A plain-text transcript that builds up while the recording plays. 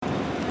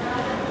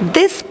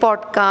This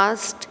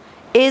podcast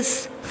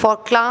is for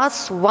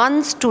Class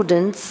 1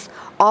 students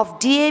of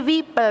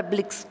DAV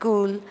Public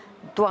School,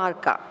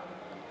 Dwarka.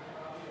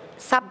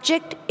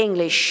 Subject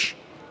English,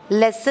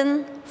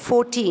 Lesson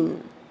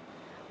 14.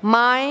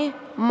 My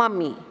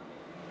Mummy.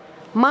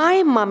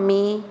 My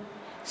mummy,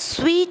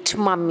 sweet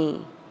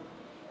mummy,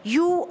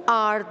 you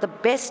are the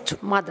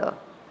best mother.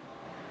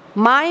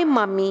 My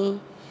mummy,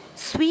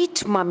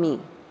 sweet mummy,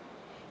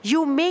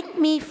 you make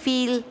me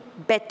feel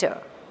better.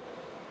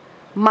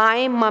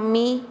 My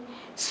mummy,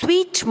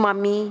 sweet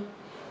mummy,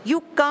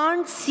 you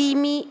can't see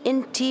me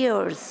in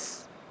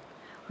tears.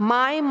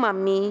 My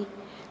mummy,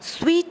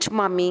 sweet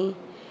mummy,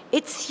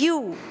 it's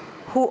you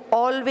who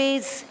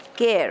always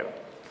care.